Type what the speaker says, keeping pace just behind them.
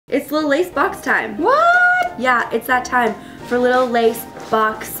It's little lace box time. What? Yeah, it's that time for little lace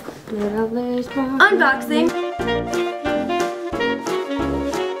box unboxing.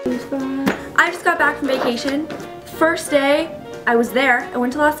 I just got back from vacation. First day I was there, I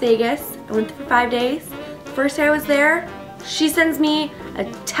went to Las Vegas. I went for 5 days. First day I was there, she sends me a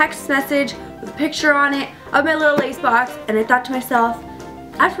text message with a picture on it of my little lace box, and I thought to myself,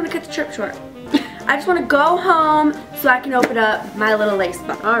 I just want to cut the trip short. I just want to go home so I can open up my little lace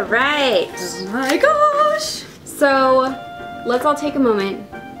box. All right. Oh my gosh. So let's all take a moment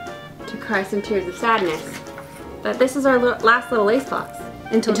to cry some tears of sadness that this is our last little lace box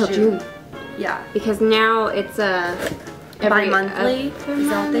Until June. Yeah. Because now it's bi-monthly, is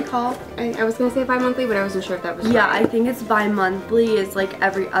that what they call? I was gonna say bi-monthly, but I wasn't sure if that was Yeah, right. I think it's bi-monthly is like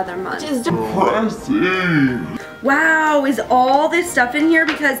every other month. Which is depressing. Wow, is all this stuff in here?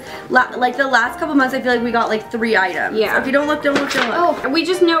 Because like the last couple months I feel like we got like 3 items. Yeah. If you don't look, don't look, don't look. Oh, we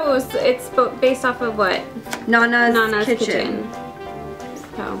just know it's based off of what? Nana's Kitchen.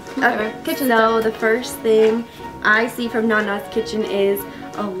 So, okay. Kitchen so stuff. the first thing I see from Nana's Kitchen is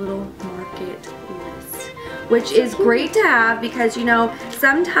a little market list, which is great to have because, you know,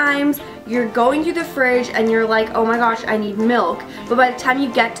 sometimes you're going through the fridge and you're like, oh my gosh, I need milk. But by the time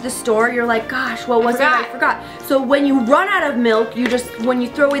you get to the store, you're like, gosh, what was it? I forgot. So when you run out of milk, when you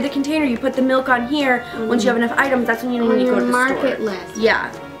throw away the container, you put the milk on here. Once you have enough items, that's when you need to go to the store. Market list.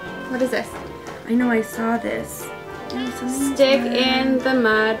 Yeah. What is this? I know, I saw this. Stick in the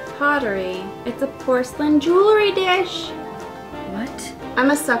mud pottery. It's a porcelain jewelry dish. What?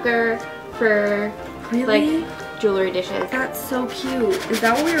 I'm a sucker for like jewelry dishes. That's so cute. Is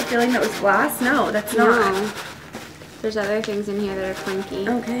that what we were feeling that was glass? No, that's not. No. There's other things in here that are funky.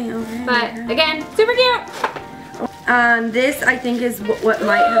 Okay, okay. But okay. Again, super cute. This I think is what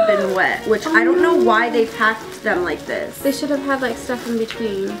might have been wet, which I don't know why they packed them like this. They should have had like stuff in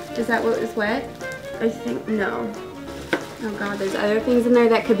between. Is that what is wet? I think, no. Oh god, there's other things in there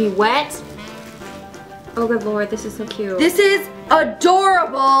that could be wet. Oh good lord, this is so cute. This is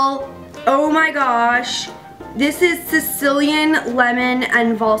adorable. Oh my gosh. This is Sicilian lemon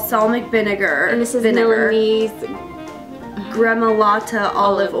and balsamic vinegar. And this is Milanese Gremolata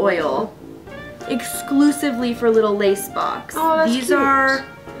olive oil. Exclusively for little lace box. Oh, that's These cute. are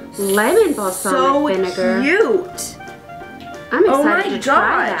lemon balsamic vinegar. Cute. I'm excited oh my to gosh.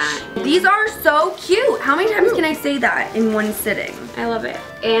 try that. These are so cute. How many times can I say that in one sitting? I love it.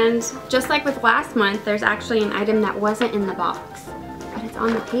 And just like with last month, there's actually an item that wasn't in the box, but it's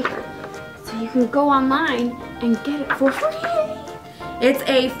on the paper. So you can go online and get it for free. It's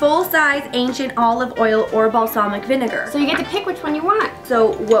a full-size ancient olive oil or balsamic vinegar. So you get to pick which one you want.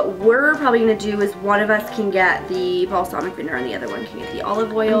 So what we're probably gonna do is one of us can get the balsamic vinegar and the other one can get the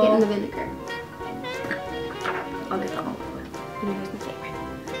olive oil. I'm getting the vinegar. I'll get the olive oil. Vinegar's my favorite.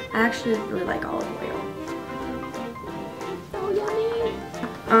 I actually really like olive oil. So yummy.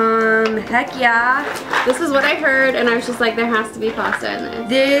 Heck yeah. This is what I heard and I was just like, there has to be pasta in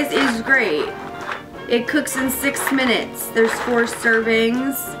this. This is great. It cooks in 6 minutes. There's 4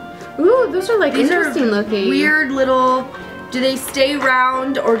 servings. Ooh, those are like These interesting are looking. Weird little, do they stay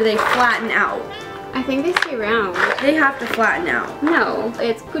round or do they flatten out? I think they stay round. They have to flatten out. No,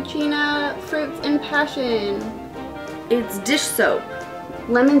 it's Cucina Fruits and Passion. It's dish soap.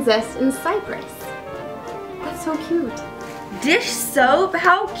 Lemon zest and cypress. That's so cute. Dish soap?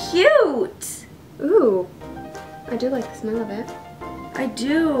 How cute! Ooh, I do like the smell of it. I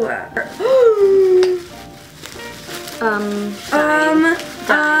do.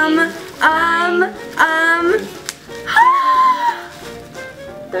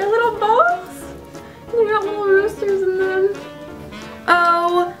 They're little balls. They got little roosters in them.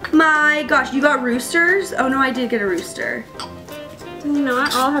 Oh my gosh, you got roosters? Oh no, I did get a rooster. Do they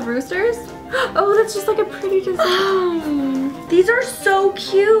not all have roosters? Oh, that's just like a pretty design. These are so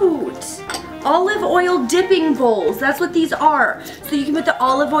cute. Olive oil dipping bowls. That's what these are. So you can put the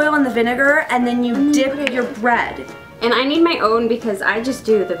olive oil in the vinegar and then you dip your bread. And I need my own because I just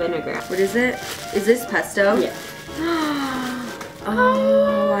do the vinegar. What is it? Is this pesto? Yeah.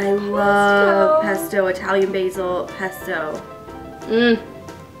 Oh, I love pesto. Italian basil pesto. Mmm.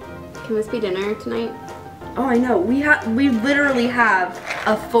 Can this be dinner tonight? Oh, I know. We literally have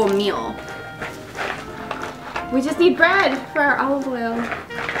a full meal. We just need bread for our olive oil.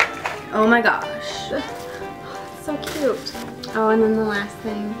 Oh my gosh. Oh, that's so cute. Oh, and then the last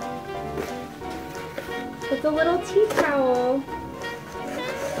thing. It's a little tea towel.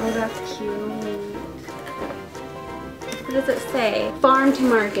 Oh, that's cute. What does it say? Farm to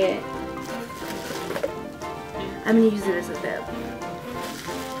market. I'm gonna use it as a bib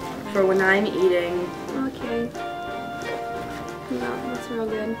for when I'm eating. Okay. Yeah, that's real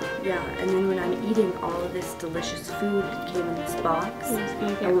good. Yeah, and then when I'm eating all of this delicious food that came in this box, It's gonna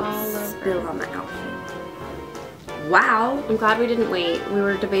I get won't all over. spill on my outfit. Wow. I'm glad we didn't wait. We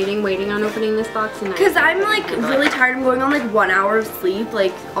were debating waiting on opening this box, and Because I'm like really tired. I'm going on like 1 hour of sleep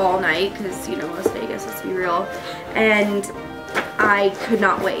like all night because, you know, Las Vegas, let's be real. And I could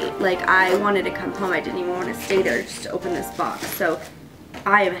not wait. Like, I wanted to come home. I didn't even want to stay there just to open this box. So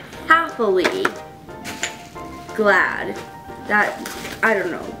I am happily glad that, I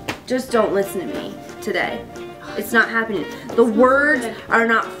don't know, just don't listen to me today. It's not happening. The words are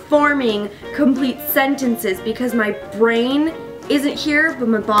not forming complete sentences because my brain isn't here, but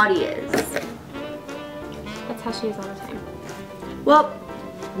my body is. That's how she is all the time. Well,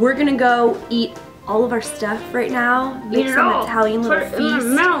 we're gonna go eat all of our stuff right now. Make some Italian little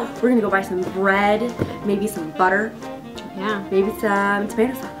feast. We're gonna go buy some bread, maybe some butter, Yeah. maybe some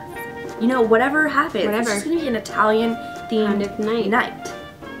tomato sauce. You know, whatever happens. Whatever. It's just gonna be an Italian Kind themed of night.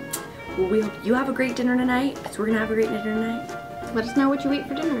 Well, we hope you have a great dinner tonight, because we're gonna have a great dinner tonight. Let us know what you eat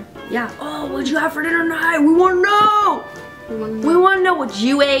for dinner. Yeah. Oh, what'd you have for dinner tonight? We wanna know! We wanna know what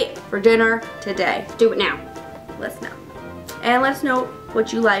you ate for dinner today. Do it now. Let us know. And let us know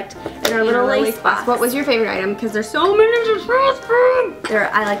what you liked in our little lace box. What was your favorite item? Because there's so many to choose from.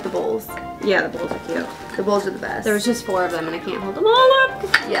 I like the bowls. Yeah, the bowls are cute. The bowls are the best. There was just 4 of them, and I can't hold them all up.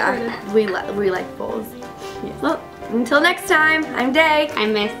 Yeah, we like bowls. Yeah. Well, until next time, I'm Day. I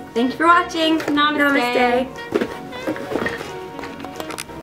miss. Thank you for watching. Namaste. Namaste.